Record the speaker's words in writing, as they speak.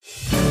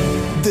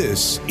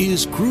This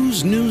is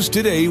Cruise News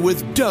Today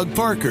with Doug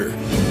Parker.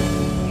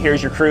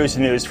 Here's your cruise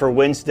news for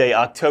Wednesday,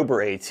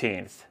 October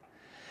 18th.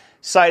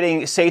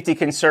 Citing safety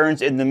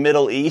concerns in the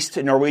Middle East,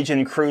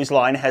 Norwegian Cruise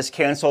Line has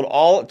canceled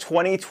all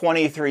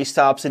 2023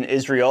 stops in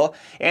Israel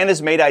and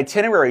has made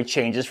itinerary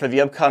changes for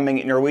the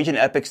upcoming Norwegian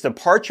Epic's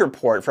departure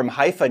port from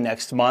Haifa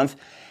next month.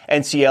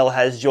 NCL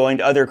has joined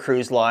other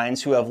cruise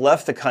lines who have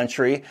left the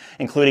country,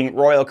 including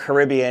Royal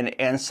Caribbean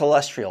and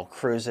Celestial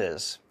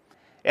Cruises.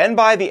 And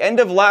by the end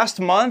of last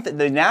month,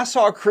 the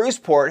Nassau Cruise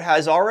Port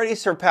has already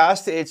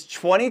surpassed its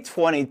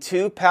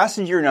 2022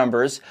 passenger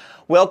numbers,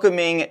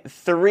 welcoming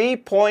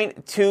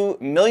 3.2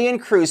 million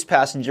cruise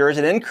passengers,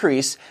 an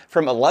increase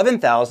from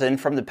 11,000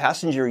 from the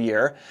passenger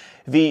year.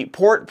 The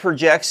port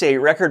projects a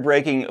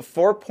record-breaking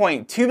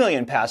 4.2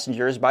 million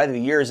passengers by the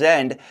year's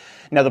end.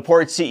 Now, the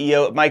port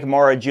CEO, Mike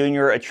Mara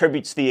Jr.,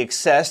 attributes the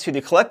excess to the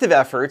collective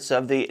efforts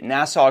of the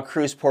Nassau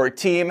Cruise Port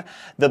team,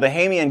 the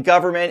Bahamian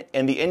government,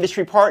 and the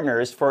industry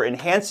partners for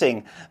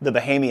enhancing the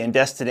Bahamian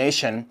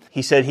destination.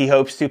 He said he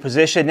hopes to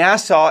position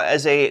Nassau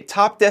as a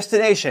top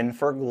destination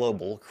for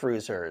global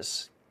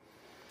cruisers.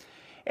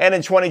 And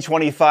in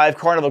 2025,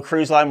 Carnival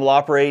Cruise Line will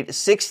operate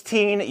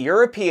 16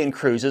 European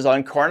cruises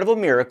on Carnival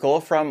Miracle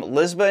from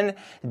Lisbon,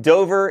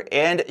 Dover,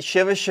 and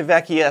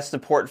Civitavecchia, that's the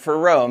port for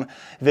Rome,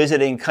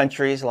 visiting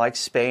countries like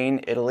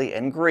Spain, Italy,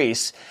 and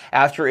Greece.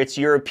 After its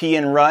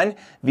European run,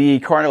 the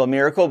Carnival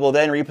Miracle will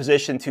then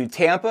reposition to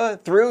Tampa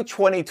through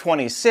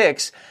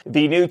 2026.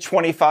 The new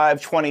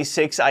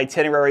 25-26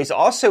 itineraries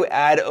also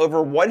add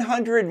over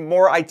 100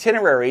 more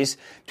itineraries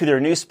to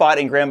their new spot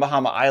in Grand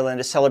Bahama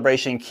Island,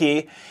 Celebration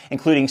Key,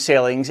 including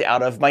sailings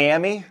out of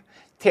Miami,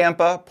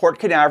 Tampa, Port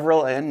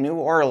Canaveral, and New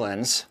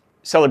Orleans.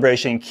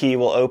 Celebration Key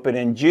will open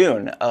in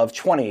June of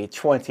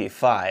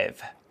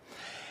 2025.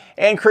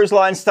 And cruise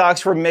line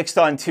stocks were mixed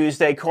on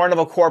Tuesday.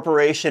 Carnival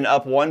Corporation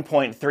up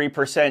 1.3%,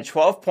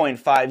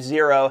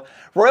 12.50.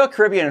 Royal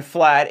Caribbean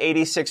flat,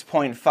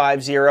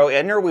 86.50.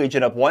 And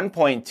Norwegian up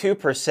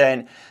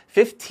 1.2%,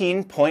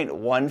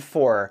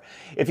 15.14.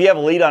 If you have a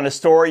lead on a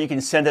story, you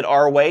can send it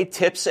our way.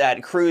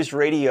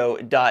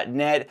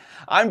 Tips@cruiseradio.net.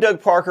 I'm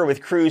Doug Parker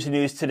with Cruise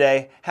News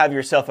Today. Have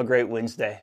yourself a great Wednesday.